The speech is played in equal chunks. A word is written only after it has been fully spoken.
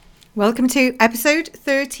Welcome to episode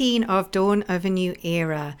 13 of Dawn of a New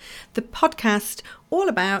Era, the podcast all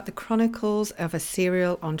about the chronicles of a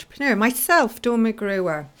serial entrepreneur. Myself, Dawn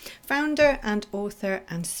McGruer, founder and author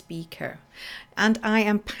and speaker. And I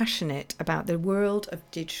am passionate about the world of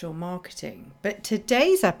digital marketing. But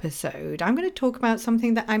today's episode, I'm going to talk about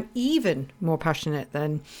something that I'm even more passionate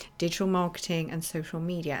than digital marketing and social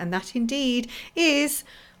media. And that indeed is,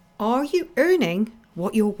 are you earning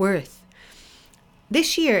what you're worth?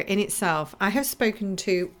 This year in itself, I have spoken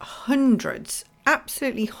to hundreds,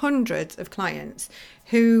 absolutely hundreds of clients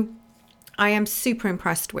who I am super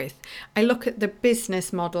impressed with. I look at the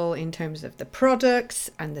business model in terms of the products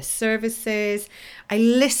and the services. I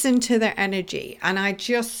listen to their energy and I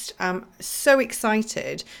just am so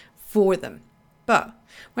excited for them. But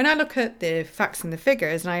when I look at the facts and the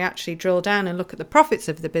figures and I actually drill down and look at the profits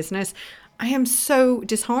of the business, I am so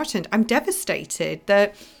disheartened. I'm devastated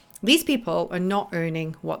that these people are not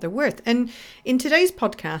earning what they're worth. And in today's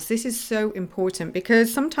podcast, this is so important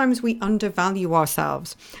because sometimes we undervalue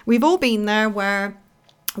ourselves. We've all been there where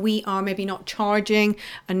we are maybe not charging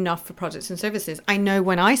enough for products and services. I know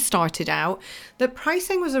when I started out, that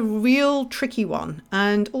pricing was a real tricky one.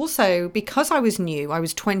 And also because I was new, I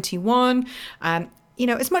was 21,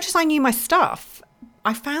 as much as I knew my stuff,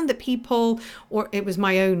 I found that people, or it was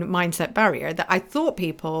my own mindset barrier, that I thought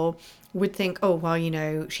people would think, oh,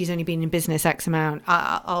 well, she's only been in business X amount.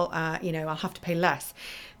 I'll have to pay less.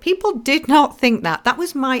 People did not think that. That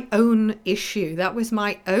was my own issue. That was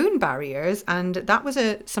my own barriers. And that was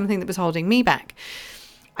something that was holding me back.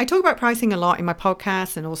 I talk about pricing a lot in my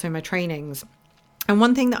podcast and also in my trainings. And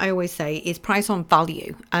one thing that I always say is price on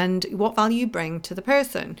value and what value you bring to the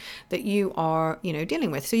person that you are,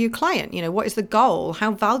 dealing with. So your client, what is the goal?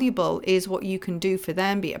 How valuable is what you can do for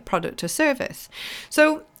them, be it a product or service?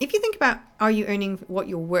 So if you think about, are you earning what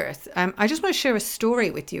you're worth? I just want to share a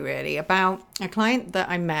story with you really about a client that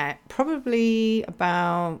I met probably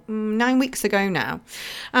about 9 weeks ago now.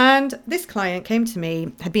 And this client came to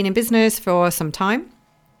me, had been in business for some time.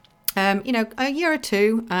 A year or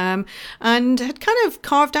two, and had kind of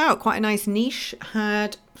carved out quite a nice niche,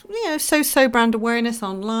 had, so brand awareness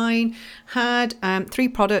online, had 3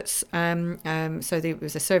 products, so it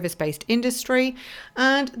was a service-based industry,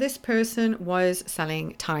 and this person was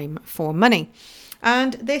selling time for money.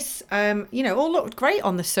 And this, all looked great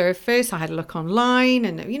on the surface. I had a look online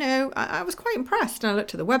and, I was quite impressed. And I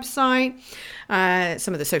looked at the website,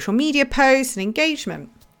 some of the social media posts and engagement.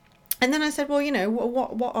 And then I said, well,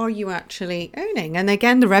 what are you actually earning? And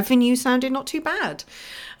again, the revenue sounded not too bad.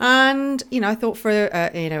 And, I thought for,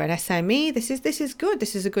 an SME, this is good.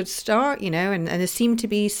 This is a good start, and there seemed to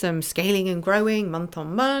be some scaling and growing month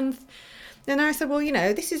on month. And I said, well,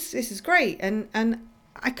 this is great. And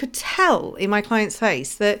I could tell in my client's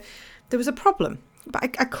face that there was a problem, but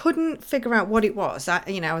I couldn't figure out what it was. I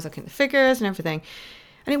was looking at the figures and everything.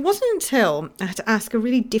 And it wasn't until I had to ask a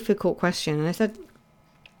really difficult question. And I said,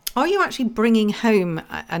 are you actually bringing home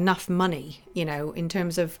enough money, in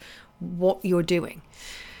terms of what you're doing?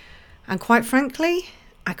 And quite frankly,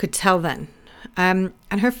 I could tell then. And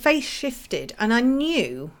her face shifted. And I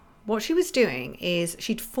knew what she was doing is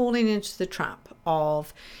she'd fallen into the trap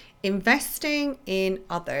of investing in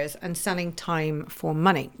others and selling time for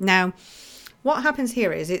money. Now, what happens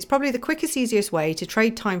here is it's probably the quickest, easiest way to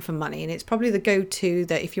trade time for money. And it's probably the go-to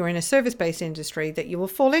that if you're in a service-based industry that you will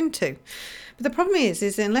fall into. But the problem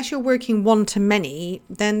is unless you're working one to many,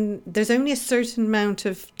 then there's only a certain amount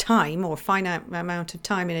of time or finite amount of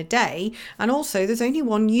time in a day. And also there's only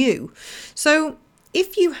one you. So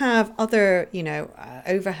if you have other,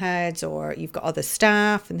 overheads or you've got other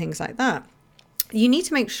staff and things like that, you need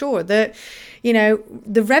to make sure that,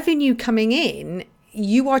 the revenue coming in,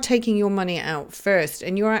 you are taking your money out first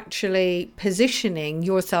and you're actually positioning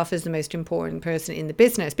yourself as the most important person in the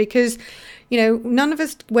business because, none of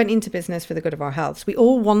us went into business for the good of our health. We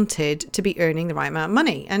all wanted to be earning the right amount of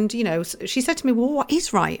money. And, she said to me, well, what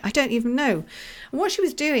is right? I don't even know. And what she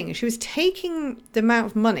was doing is she was taking the amount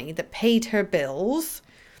of money that paid her bills,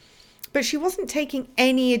 but she wasn't taking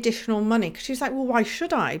any additional money because she was like, well, why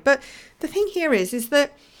should I? But the thing here is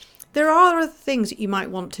that there are other things that you might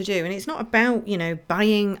want to do. And it's not about,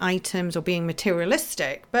 buying items or being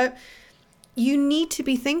materialistic, but you need to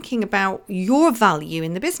be thinking about your value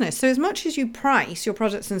in the business. So as much as you price your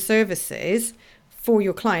products and services for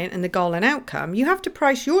your client and the goal and outcome, you have to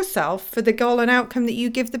price yourself for the goal and outcome that you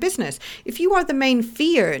give the business. If you are the main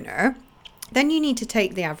fee earner, then you need to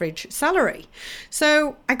take the average salary.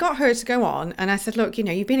 So I got her to go on and I said, look,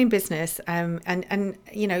 you've been in business and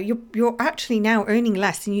you're actually now earning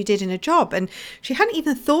less than you did in a job. And she hadn't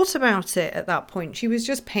even thought about it at that point. She was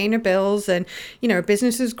just paying her bills and, her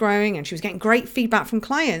business was growing and she was getting great feedback from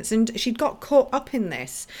clients and she'd got caught up in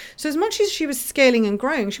this. So as much as she was scaling and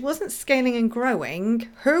growing, she wasn't scaling and growing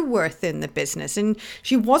her worth in the business and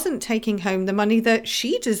she wasn't taking home the money that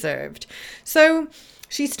she deserved. So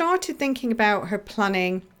she started thinking about her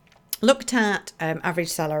planning, looked at average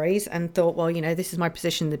salaries and thought, well, this is my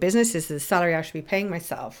position in the business. This is the salary I should be paying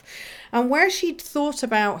myself. And where she'd thought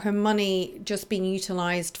about her money just being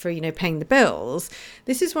utilized for, paying the bills,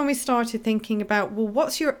 this is when we started thinking about, well,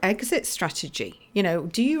 what's your exit strategy?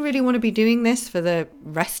 Do you really want to be doing this for the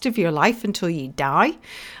rest of your life until you die?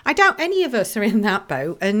 I doubt any of us are in that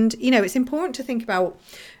boat. And, it's important to think about,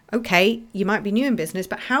 okay, you might be new in business,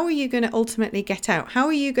 but how are you going to ultimately get out? How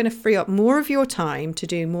are you going to free up more of your time to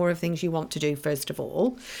do more of things you want to do, first of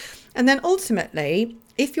all? And then ultimately,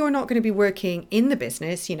 if you're not going to be working in the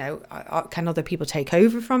business, can other people take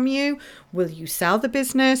over from you? Will you sell the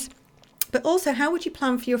business? But also, how would you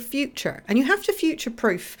plan for your future? And you have to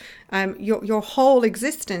future-proof your whole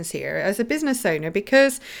existence here as a business owner,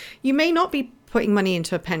 because you may not be putting money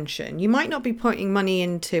into a pension. You might not be putting money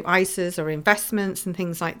into ISAs or investments and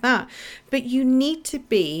things like that, but you need to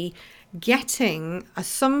be getting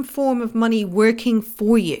some form of money working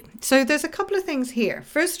for you. So there's a couple of things here.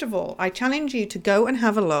 First of all, I challenge you to go and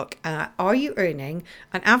have a look at, are you earning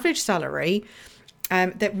an average salary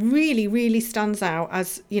that really, really stands out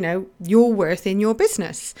as, your worth in your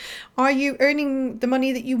business? Are you earning the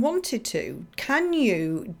money that you wanted to? Can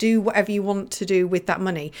you do whatever you want to do with that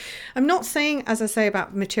money? I'm not saying, as I say,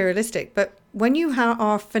 about materialistic, but when you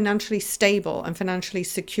are financially stable and financially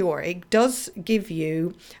secure, it does give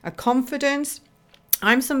you a confidence.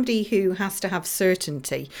 I'm somebody who has to have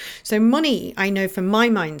certainty. So money, I know from my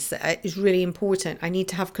mindset, is really important. I need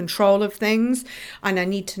to have control of things and I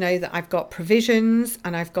need to know that I've got provisions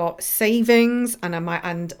and I've got savings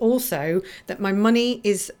and also that my money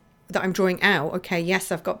is that I'm drawing out. Okay,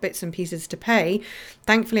 yes, I've got bits and pieces to pay.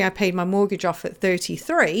 Thankfully, I paid my mortgage off at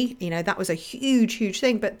 33. That was a huge, huge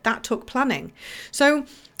thing, but that took planning. So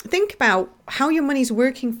think about how your money's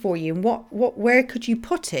working for you and where could you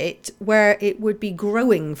put it where it would be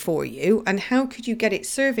growing for you and how could you get it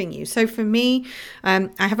serving you. So for me, I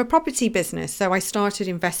have a property business. So I started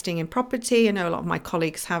investing in property. I know a lot of my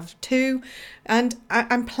colleagues have too. And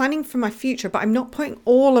I'm planning for my future, but I'm not putting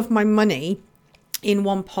all of my money in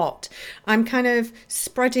one pot. I'm kind of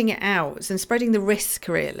spreading it out and spreading the risk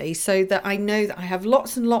really, so that I know that I have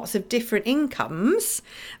lots and lots of different incomes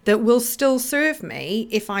that will still serve me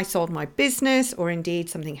if I sold my business or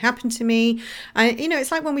indeed something happened to me.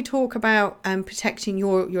 It's like when we talk about protecting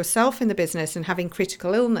yourself in the business and having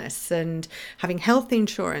critical illness and having health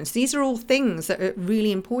insurance. These are all things that are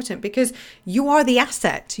really important because you are the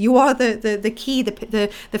asset. You are the key,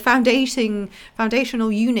 the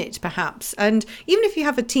foundational unit perhaps. And even if you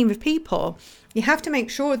have a team of people, you have to make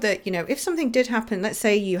sure that, if something did happen, let's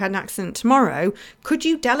say you had an accident tomorrow, could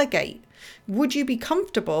you delegate? Would you be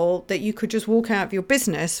comfortable that you could just walk out of your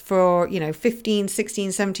business for, 15,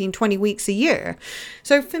 16, 17, 20 weeks a year?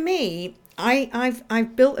 So for me,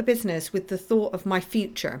 I've built a business with the thought of my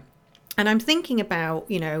future. And I'm thinking about,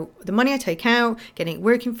 the money I take out, getting it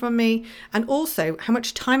working for me, and also how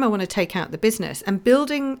much time I want to take out the business and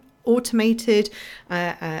building automated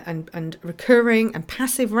and recurring and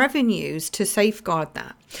passive revenues to safeguard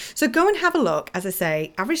that. So go and have a look. As I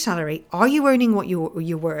say, average salary. Are you earning what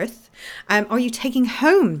you're worth? Are you taking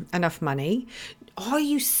home enough money? Are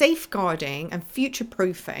you safeguarding and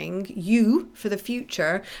future-proofing you for the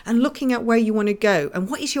future and looking at where you want to go?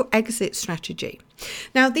 And what is your exit strategy?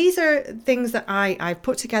 Now, these are things that I've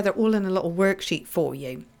put together all in a little worksheet for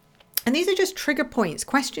you. And these are just trigger points,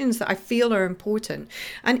 questions that I feel are important.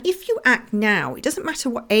 And if you act now, it doesn't matter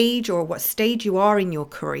what age or what stage you are in your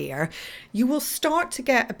career, you will start to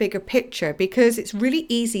get a bigger picture, because it's really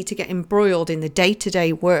easy to get embroiled in the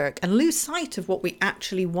day-to-day work and lose sight of what we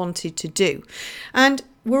actually wanted to do. And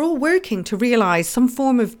we're all working to realize some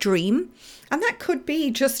form of dream. And that could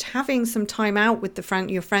be just having some time out with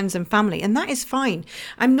your friends and family. And that is fine.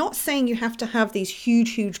 I'm not saying you have to have these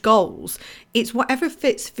huge, huge goals. It's whatever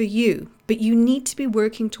fits for you. but you need to be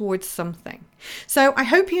working towards something. So I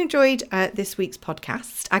hope you enjoyed this week's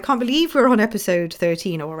podcast. I can't believe we're on episode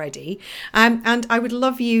 13 already. And I would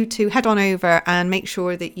love you to head on over and make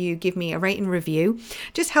sure that you give me a rate and review.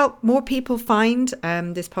 Just help more people find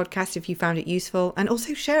this podcast if you found it useful, and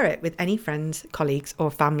also share it with any friends, colleagues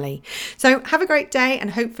or family. So have a great day,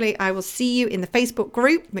 and hopefully I will see you in the Facebook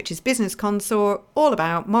group, which is Business Consort, all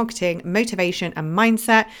about marketing, motivation and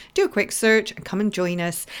mindset. Do a quick search and come and join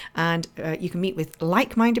us, and you can meet with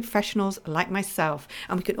like-minded professionals like myself,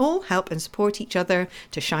 and we can all help and support each other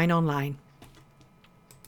to shine online.